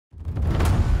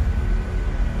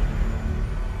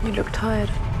You look tired.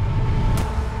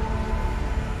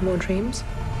 More dreams?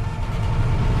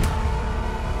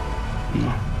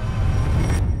 No.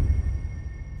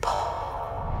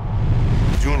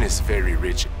 Dune is very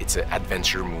rich. It's an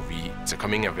adventure movie. It's a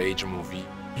coming-of-age movie.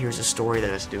 Here's a story that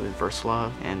has to do with first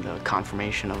love and the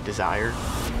confirmation of desire.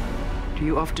 Do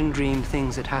you often dream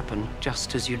things that happen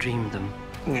just as you dreamed them?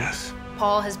 Yes.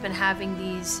 Paul has been having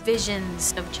these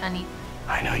visions of Chani.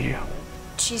 I know you.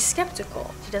 She's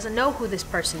skeptical. She doesn't know who this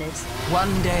person is.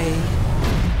 One day,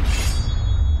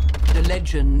 the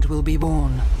legend will be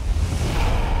born.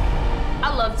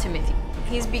 I love Timothée.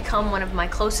 He's become one of my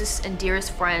closest and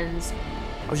dearest friends.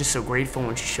 I was just so grateful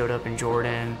when she showed up in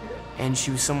Jordan, and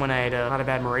she was someone I had a lot of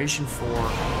admiration for.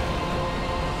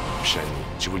 Chani,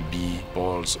 she will be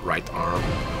Paul's right arm.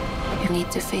 You need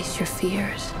to face your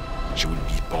fears. She will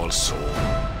be Paul's soul.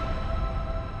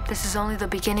 This is only the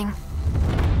beginning.